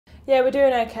Yeah, we're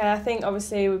doing okay. I think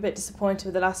obviously we're a bit disappointed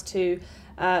with the last two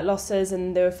losses,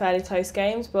 and they were fairly close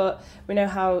games, but we know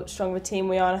how strong of a team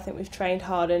we are, and I think we've trained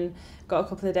hard and got a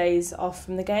couple of days off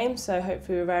from the game, so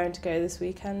hopefully we're raring to go this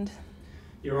weekend.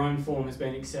 Your own form has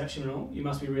been exceptional. You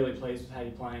must be really pleased with how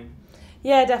you're playing.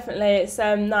 Yeah, definitely. It's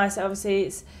nice. Obviously,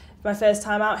 it's my first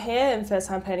time out here and first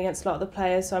time playing against a lot of the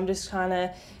players, so I'm just trying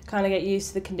to kind of get used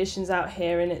to the conditions out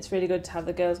here, and it's really good to have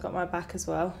the girls got my back as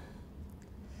well.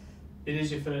 It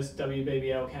is your first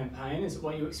WBBL campaign. Is it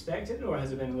what you expected, or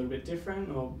has it been a little bit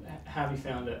different, or how have you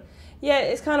found it? Yeah,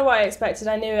 it's kind of what I expected.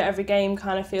 I knew every game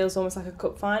kind of feels almost like a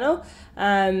cup final.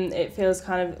 It feels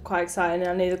kind of quite exciting,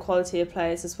 and I knew the quality of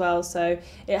players as well, so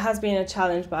it has been a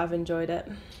challenge, but I've enjoyed it.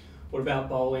 What about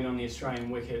bowling on the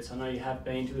Australian wickets? I know you have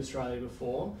been to Australia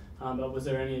before, but was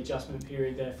there any adjustment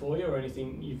period there for you, or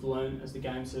anything you've learned as the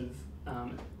games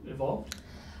have evolved?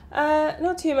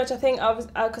 Not too much. I think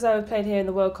because I played here in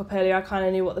the World Cup earlier, I kind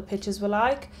of knew what the pitches were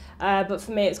like. But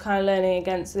for me, it's kind of learning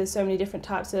against. There's so many different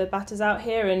types of batters out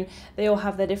here, and they all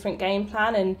have their different game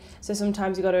plan. And so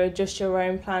sometimes you've got to adjust your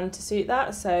own plan to suit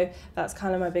that. So that's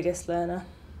kind of my biggest learner.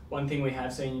 One thing we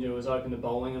have seen you do is open the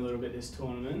bowling a little bit this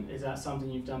tournament. Is that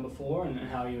something you've done before, and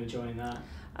how are you enjoying that?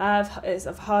 I've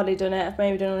hardly done it. I've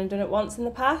maybe only done it once in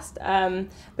the past.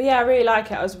 But yeah, I really like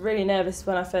it. I was really nervous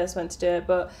when I first went to do it,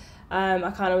 but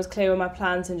I kind of was clear with my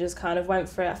plans and just kind of went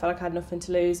for it. I felt like I had nothing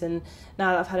to lose, and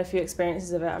now that I've had a few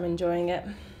experiences of it, I'm enjoying it.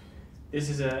 This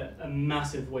is a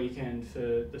massive weekend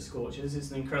for the Scorchers.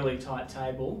 It's an incredibly tight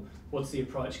table. What's the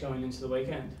approach going into the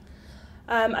weekend?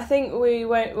 I think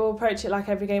we'll approach it like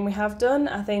every game we have done.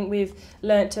 I think we've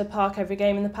learnt to park every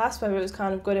game in the past, whether it was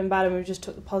kind of good and bad, and we've just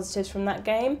took the positives from that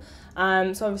game.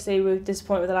 So obviously we're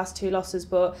disappointed with the last two losses,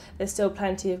 but there's still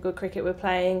plenty of good cricket we're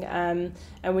playing, and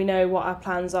we know what our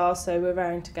plans are, so we're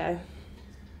raring to go.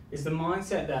 Is the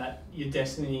mindset that your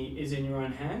destiny is in your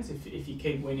own hands? If you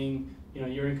keep winning,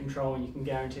 you're in control and you can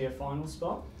guarantee a final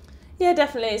spot? Yeah,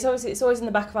 definitely. It's always in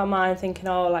the back of our mind thinking,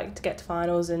 like to get to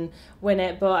finals and win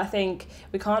it. But I think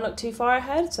we can't look too far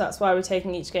ahead, so that's why we're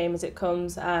taking each game as it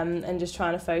comes, and just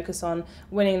trying to focus on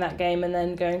winning that game and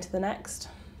then going to the next.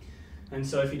 And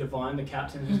Sophie Devine, the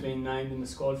captain, has been named in the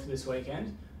squad for this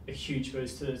weekend. A huge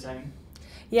boost to the team.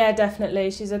 Yeah, definitely.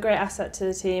 She's a great asset to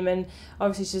the team, and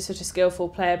obviously she's such a skillful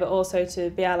player, but also to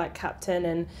be our captain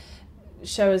and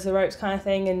show us the ropes kind of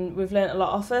thing. And we've learnt a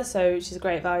lot off her, so she's a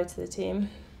great value to the team.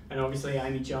 And obviously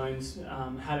Amy Jones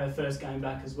had her first game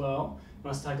back as well.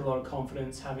 Must take a lot of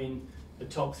confidence having the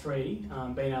top three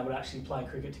being able to actually play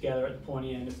cricket together at the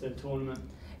pointy end of the tournament.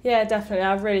 Yeah, definitely.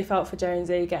 I've really felt for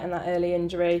Jonesy getting that early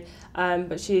injury,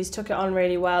 but she's took it on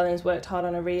really well and has worked hard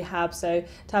on her rehab. So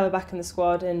to have her back in the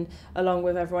squad and along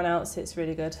with everyone else, it's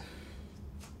really good.